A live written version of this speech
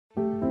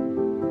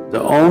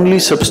The only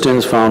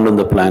substance found on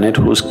the planet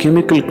whose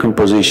chemical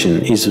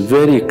composition is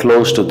very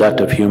close to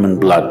that of human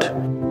blood.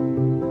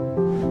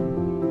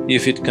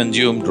 If it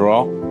consumed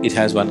raw, it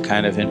has one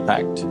kind of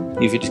impact.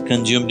 If it is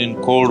consumed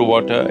in cold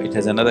water, it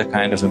has another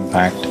kind of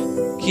impact.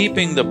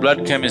 Keeping the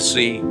blood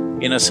chemistry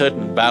in a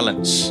certain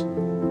balance,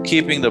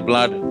 keeping the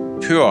blood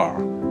pure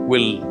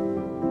will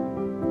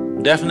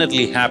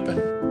definitely happen.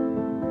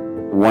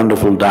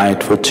 Wonderful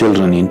diet for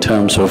children in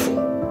terms of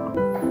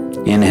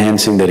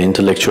enhancing their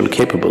intellectual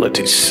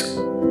capabilities.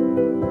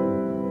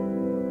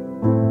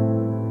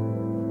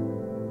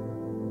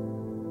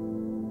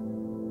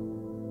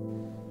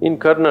 In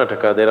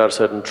Karnataka, there are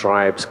certain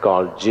tribes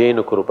called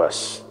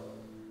Jenukurubas.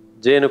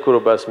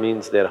 Jenukurubas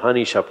means they're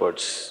honey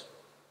shepherds.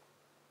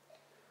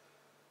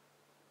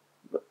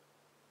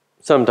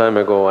 Some time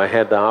ago, I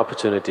had the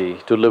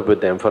opportunity to live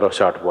with them for a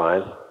short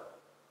while.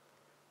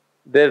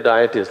 Their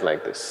diet is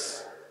like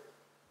this.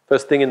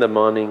 First thing in the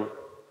morning,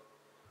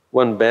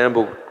 one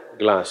bamboo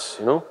glass,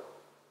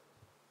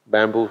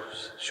 bamboo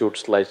shoot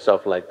sliced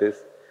off like this.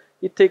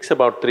 It takes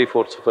about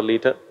 3/4 of a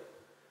liter.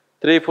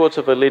 3/4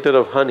 of a liter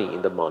of honey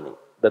in the morning,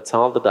 that's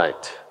all the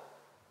diet.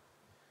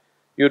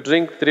 You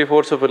drink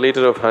 3/4 of a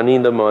liter of honey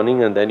in the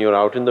morning and then you're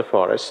out in the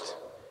forest.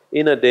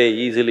 In a day,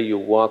 easily you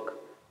walk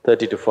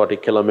 30 to 40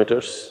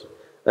 kilometers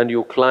and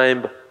you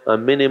climb a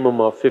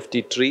minimum of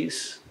 50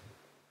 trees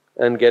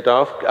and get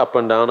off up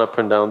and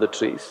down the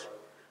trees.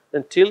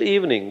 Until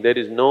evening, there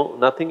is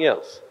nothing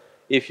else.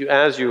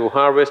 As you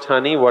harvest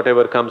honey,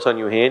 whatever comes on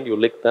your hand, you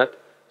lick that.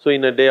 So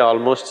in a day,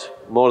 almost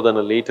more than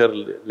a liter,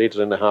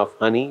 liter and a half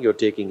honey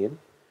you're taking in.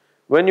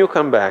 When you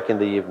come back in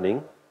the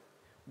evening,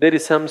 there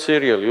is some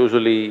cereal,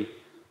 usually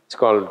it's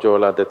called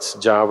jola, that's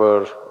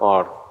jawar,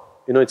 or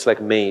it's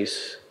like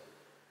maize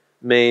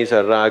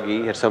or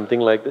ragi or something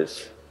like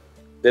this.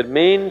 Their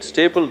main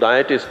staple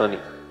diet is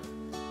honey.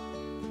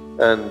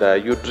 And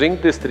you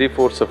drink this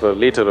 3/4 of a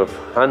liter of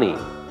honey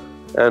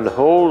and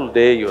whole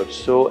day you're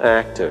so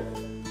active,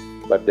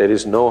 but there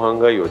is no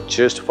hunger, you're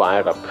just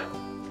fired up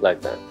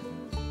like that.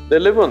 They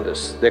live on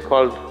this, they're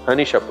called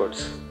honey shepherds.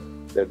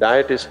 Their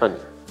diet is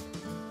honey.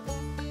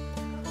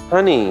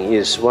 Honey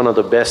is one of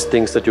the best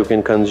things that you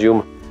can consume.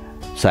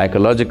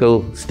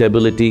 Psychological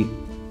stability,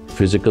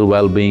 physical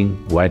well-being,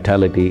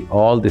 vitality,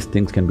 all these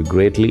things can be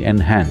greatly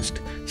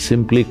enhanced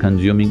simply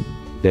consuming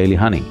daily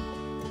honey.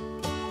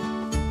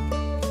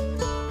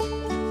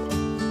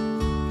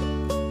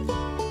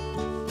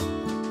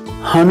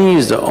 Honey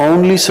is the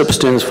only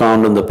substance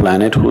found on the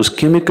planet whose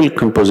chemical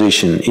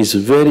composition is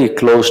very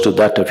close to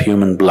that of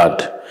human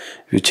blood.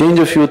 If you change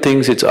a few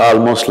things, it's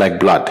almost like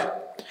blood.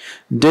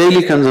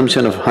 Daily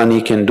consumption of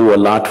honey can do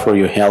a lot for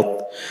your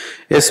health,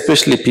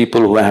 especially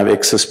people who have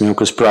excess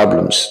mucus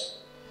problems.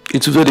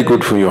 It's very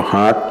good for your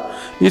heart,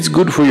 it's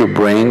good for your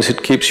brains,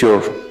 it keeps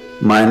your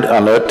mind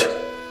alert,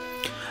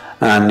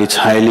 and it's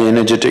highly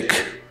energetic.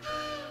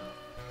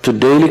 So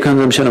daily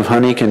consumption of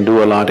honey can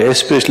do a lot,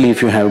 especially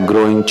if you have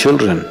growing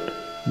children.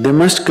 They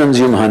must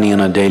consume honey on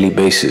a daily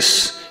basis.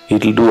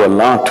 It'll do a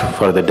lot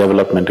for the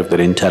development of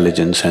their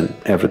intelligence and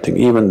everything,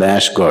 even the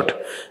ash god.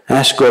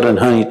 Ash god and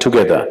honey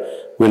together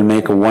will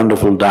make a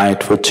wonderful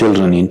diet for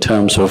children in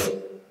terms of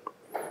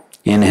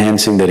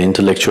enhancing their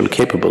intellectual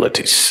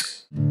capabilities.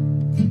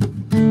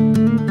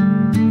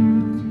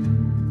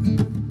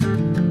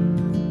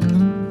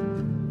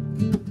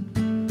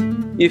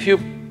 If you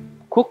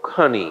cook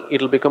honey,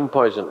 it'll become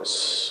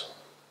poisonous.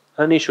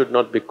 Honey should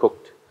not be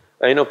cooked.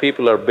 I know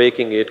people are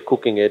baking it,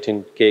 cooking it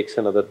in cakes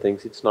and other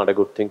things, it's not a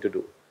good thing to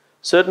do.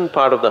 Certain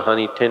part of the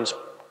honey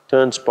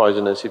turns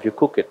poisonous if you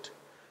cook it.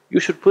 You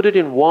should put it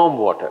in warm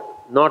water,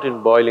 not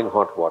in boiling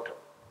hot water.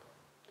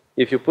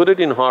 If you put it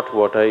in hot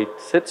water, it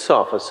sets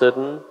off a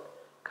certain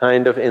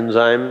kind of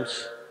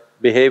enzymes,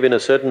 behave in a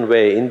certain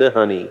way in the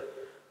honey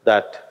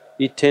that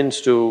it tends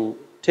to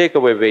take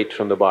away weight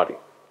from the body.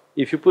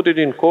 If you put it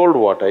in cold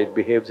water, it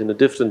behaves in a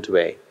different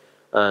way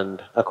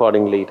and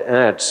accordingly it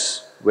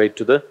adds weight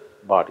to the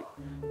body.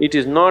 It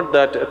is not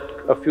that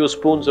a few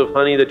spoons of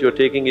honey that you're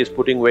taking is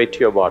putting weight to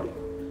your body.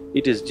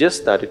 It is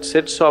just that it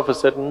sets off a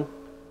certain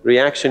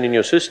reaction in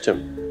your system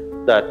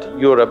that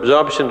your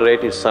absorption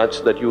rate is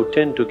such that you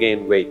tend to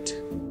gain weight.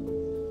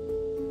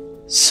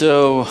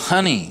 So,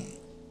 honey,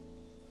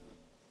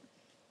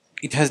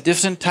 it has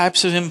different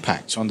types of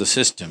impacts on the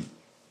system.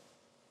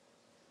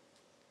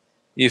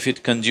 If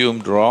it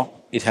consumed raw,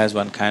 it has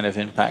one kind of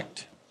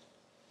impact.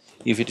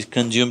 If it is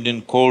consumed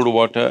in cold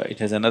water, it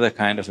has another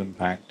kind of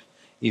impact.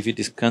 If it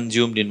is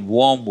consumed in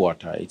warm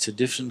water, it's a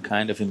different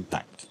kind of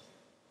impact.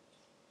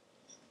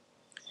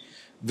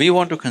 We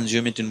want to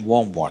consume it in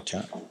warm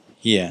water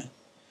here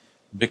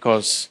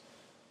because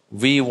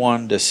we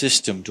want the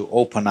system to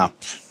open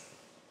up.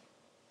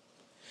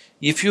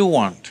 If you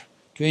want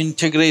to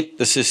integrate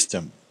the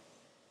system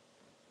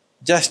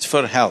just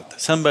for health,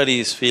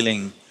 somebody is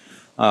feeling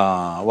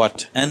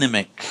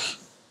anemic.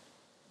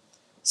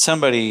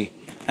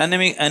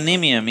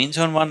 Anemia means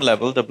on one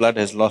level the blood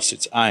has lost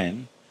its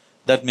iron,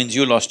 that means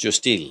you lost your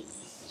steel,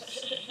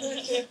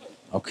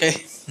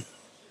 okay?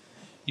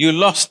 You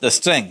lost the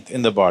strength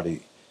in the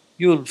body.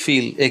 you'll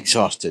feel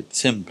exhausted,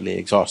 simply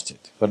exhausted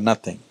for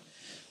nothing.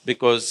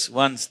 Because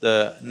once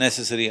the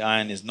necessary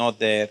iron is not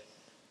there,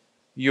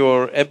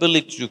 your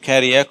ability to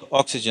carry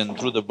oxygen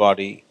through the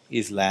body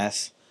is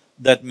less.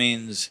 That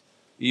means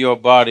your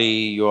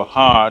body, your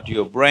heart,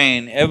 your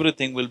brain,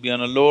 everything will be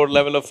on a lower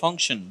level of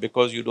function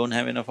because you don't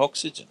have enough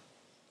oxygen.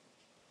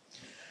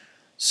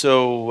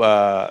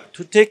 So,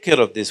 to take care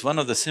of this, one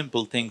of the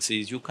simple things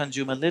is you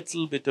consume a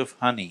little bit of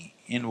honey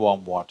in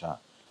warm water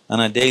on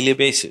a daily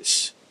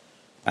basis,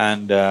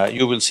 and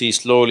you will see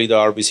slowly the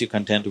RBC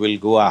content will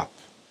go up.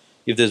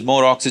 If there's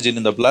more oxygen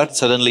in the blood,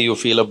 suddenly you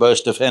feel a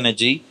burst of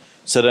energy,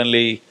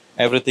 suddenly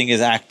everything is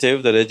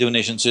active, the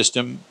rejuvenation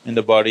system in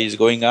the body is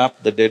going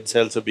up, the dead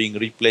cells are being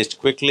replaced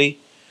quickly,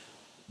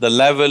 the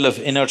level of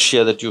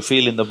inertia that you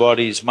feel in the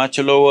body is much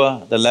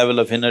lower, the level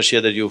of inertia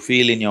that you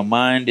feel in your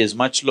mind is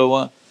much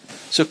lower.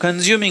 So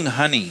consuming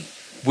honey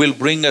will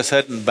bring a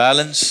certain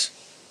balance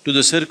to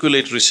the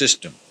circulatory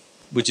system,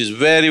 which is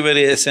very,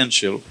 very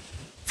essential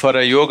for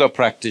a yoga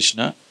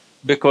practitioner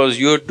because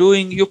you're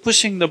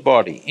pushing the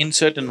body in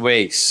certain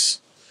ways.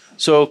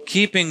 So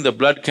keeping the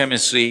blood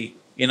chemistry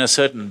in a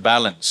certain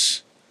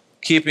balance,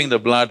 keeping the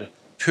blood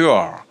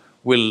pure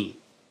will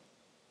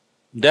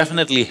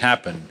definitely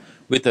happen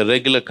with a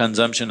regular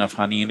consumption of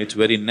honey, and it's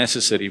very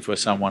necessary for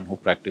someone who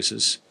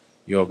practices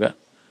yoga.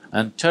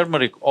 And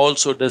turmeric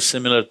also does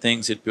similar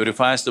things, it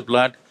purifies the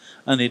blood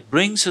and it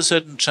brings a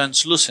certain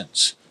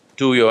translucence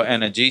to your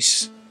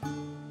energies.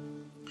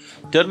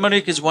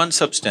 Turmeric is one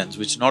substance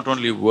which not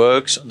only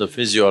works on the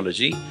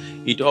physiology,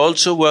 it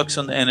also works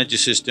on the energy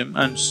system,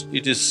 and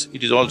it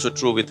is also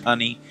true with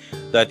honey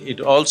that it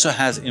also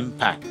has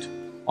impact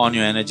on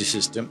your energy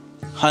system.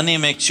 Honey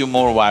makes you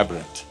more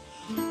vibrant.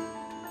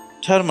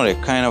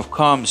 Turmeric kind of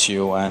calms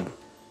you and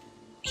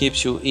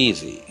keeps you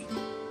easy.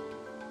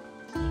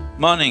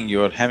 Morning,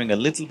 you're having a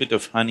little bit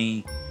of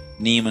honey,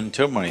 neem and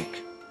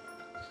turmeric.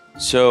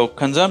 So,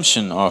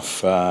 consumption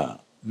of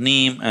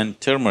neem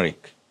and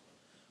turmeric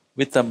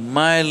with a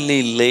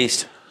mildly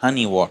laced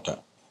honey water,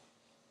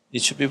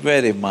 it should be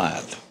very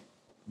mild.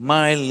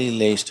 Mildly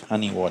laced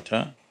honey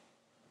water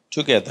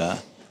together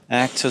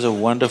acts as a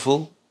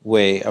wonderful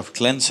way of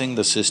cleansing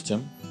the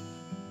system,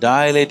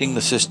 dilating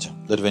the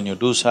system, that when you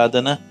do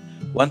sadhana,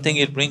 one thing,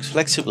 it brings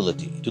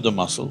flexibility to the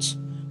muscles.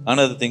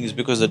 Another thing is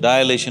because the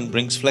dilation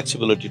brings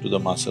flexibility to the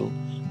muscle,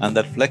 and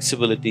that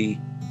flexibility,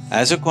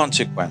 as a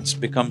consequence,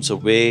 becomes a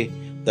way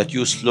that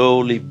you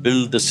slowly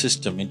build the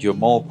system into a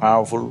more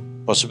powerful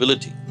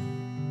possibility.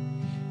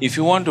 If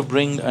you want to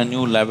bring a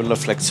new level of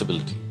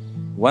flexibility,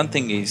 one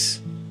thing is,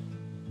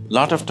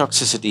 lot of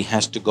toxicity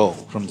has to go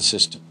from the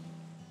system.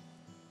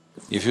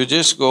 If you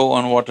just go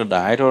on water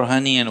diet or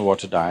honey and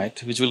water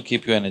diet, which will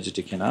keep you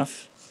energetic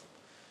enough,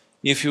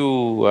 if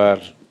you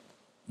are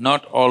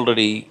not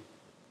already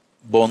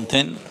bone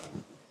thin,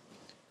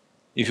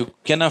 if you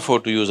can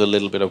afford to use a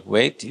little bit of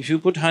weight, if you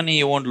put honey,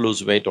 you won't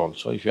lose weight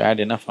also. If you add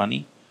enough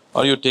honey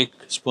or you take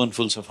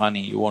spoonfuls of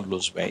honey, you won't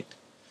lose weight.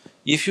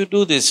 If you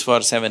do this for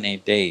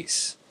 7-8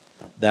 days,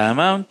 the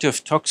amount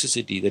of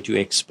toxicity that you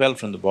expel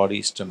from the body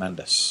is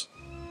tremendous.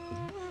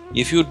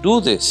 If you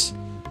do this,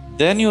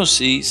 then you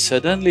see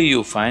suddenly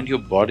you find your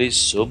body is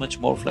so much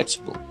more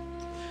flexible.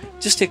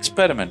 Just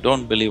experiment,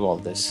 don't believe all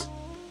this.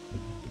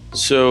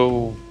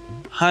 So,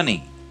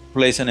 honey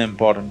plays an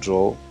important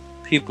role.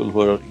 People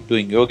who are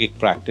doing yogic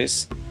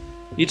practice,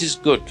 it is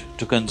good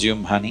to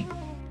consume honey.